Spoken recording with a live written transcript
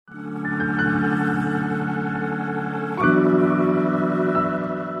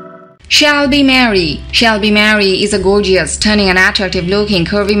Shelby Mary. Shelby Mary is a gorgeous, stunning and attractive-looking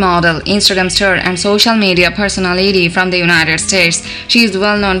curvy model, Instagram star and social media personality from the United States. She is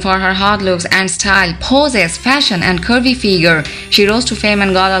well known for her hot looks and style, poses, fashion and curvy figure. She rose to fame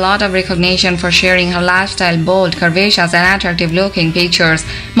and got a lot of recognition for sharing her lifestyle, bold, curvaceous and attractive-looking pictures,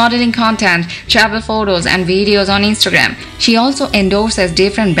 modeling content, travel photos and videos on Instagram. She also endorses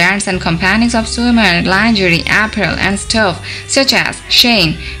different brands and companies of swimwear, lingerie, apparel and stuff such as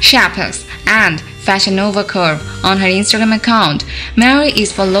Shane, Chappell, and Fashion Nova Curve on her Instagram account. Mary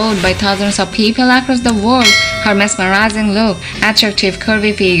is followed by thousands of people across the world. Her mesmerizing look, attractive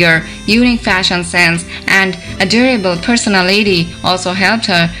curvy figure, unique fashion sense, and adorable personality also helped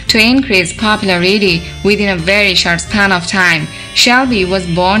her to increase popularity within a very short span of time. Shelby was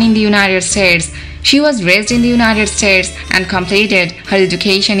born in the United States. She was raised in the United States and completed her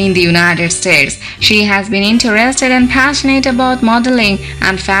education in the United States. She has been interested and passionate about modeling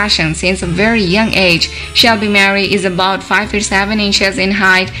and fashion since a very young age. Shelby Mary is about 5 feet 7 inches in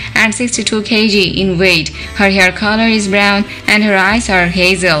height and 62 kg in weight. Her hair color is brown and her eyes are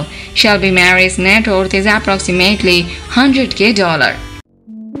hazel. Shelby Mary's net worth is approximately $100,000.